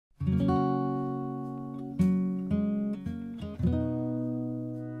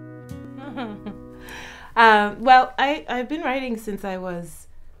Well, I've been writing since I was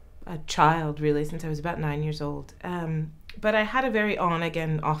a child, really, since I was about 9 years old. But I had a very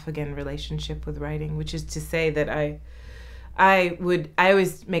on-again, off-again relationship with writing, which is to say that I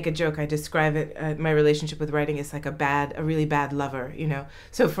always make a joke. I describe it, my relationship with writing is like a really bad lover, you know.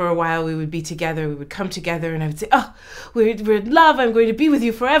 So for a while we would be together, we would come together, and I would say, oh, we're in love, I'm going to be with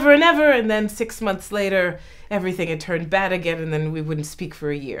you forever and ever. And then 6 months later, everything had turned bad again, and then we wouldn't speak for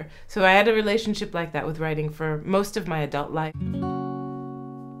a year. So I had a relationship like that with writing for most of my adult life.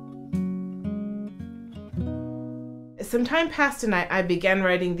 Some time passed, and I began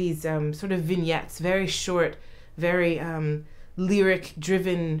writing these sort of vignettes, very short, very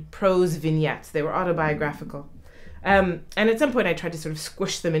lyric-driven prose vignettes. They were autobiographical. And at some point I tried to sort of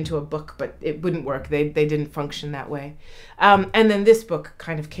squish them into a book, but it wouldn't work. They didn't function that way. And then this book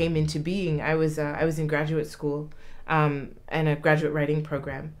kind of came into being. I was in graduate school and a graduate writing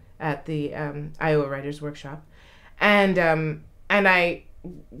program at the Iowa Writers Workshop. And I,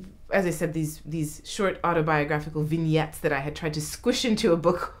 as I said, these short autobiographical vignettes that I had tried to squish into a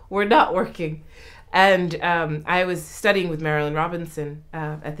book were not working. And I was studying with Marilyn Robinson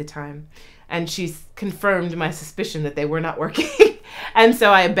at the time, and she confirmed my suspicion that they were not working. And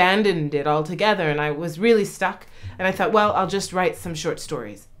so I abandoned it altogether, and I was really stuck. And I thought, well, I'll just write some short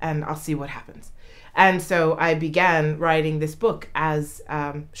stories, and I'll see what happens. And so I began writing this book as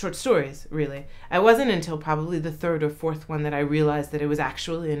short stories, really. It wasn't until probably the third or fourth one that I realized that it was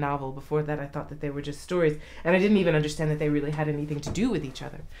actually a novel. Before that, I thought that they were just stories, and I didn't even understand that they really had anything to do with each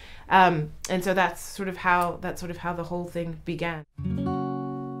other. And so that's sort of how the whole thing began.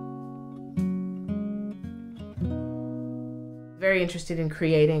 Very interested in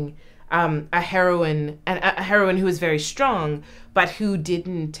creating a heroine who was very strong, but who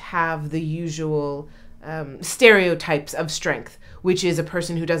didn't have the usual stereotypes of strength, which is a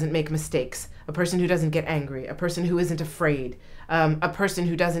person who doesn't make mistakes, a person who doesn't get angry, a person who isn't afraid, a person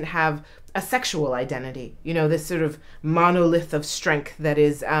who doesn't have a sexual identity. You know, this sort of monolith of strength that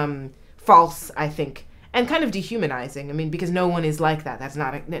is false, I think, and kind of dehumanizing. I mean, because no one is like that.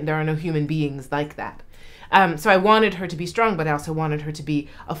 There are no human beings like that. So I wanted her to be strong, but I also wanted her to be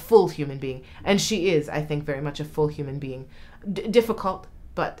a full human being. And she is, I think, very much a full human being. Difficult,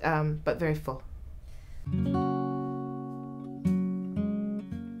 but very full.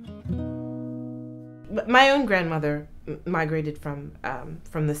 My own grandmother migrated from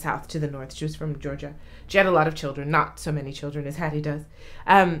the south to the north. She was from Georgia. She had a lot of children, not so many children as Hattie does.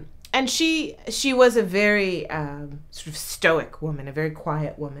 And she was a very sort of stoic woman, a very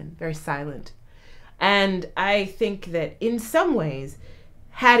quiet woman, very silent. And I think that in some ways,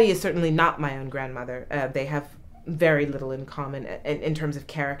 Hattie is certainly not my own grandmother. They have very little in common in terms of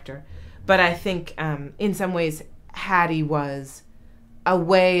character. But I think in some ways, Hattie was a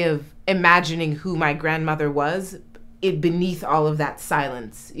way of imagining who my grandmother was beneath all of that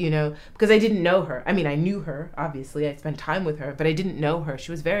silence, you know, because I didn't know her. I mean, I knew her, obviously. I spent time with her, but I didn't know her.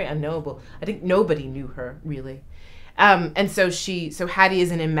 She was very unknowable. I think nobody knew her, really. And so Hattie is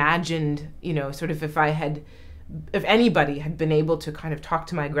an imagined, you know, sort of if anybody had been able to kind of talk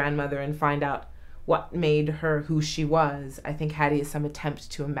to my grandmother and find out what made her who she was, I think Hattie is some attempt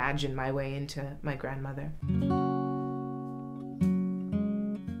to imagine my way into my grandmother.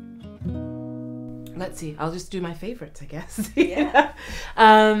 Let's see, I'll just do my favorites, I guess. Yeah.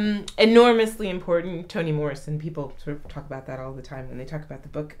 Enormously important, Toni Morrison. People sort of talk about that all the time when they talk about the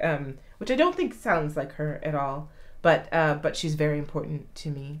book, which I don't think sounds like her at all. But she's very important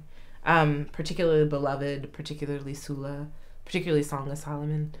to me, particularly Beloved, particularly Sula, particularly Song of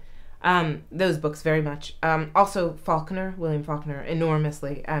Solomon. Those books very much. Also Faulkner, William Faulkner,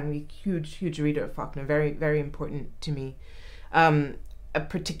 enormously. I'm a huge reader of Faulkner, very, very important to me.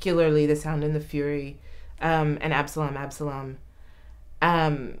 Particularly The Sound and the Fury, and Absalom.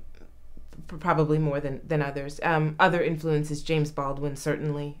 Probably more than others. Other influences, James Baldwin,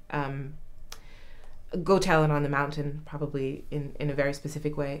 certainly. Go Tell It on the Mountain, probably in a very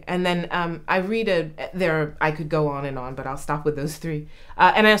specific way. And then I could go on and on, but I'll stop with those three.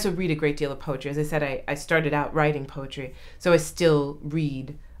 And I also read a great deal of poetry. As I said, I started out writing poetry, so I still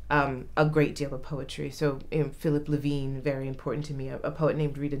read a great deal of poetry. So, you know, Philip Levine, very important to me. A poet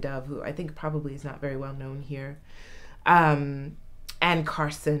named Rita Dove, who I think probably is not very well known here. Anne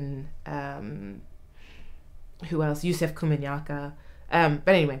Carson, who else? Yusef Kumenyaka. But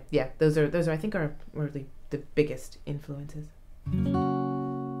anyway, yeah, those are I think are really the biggest influences.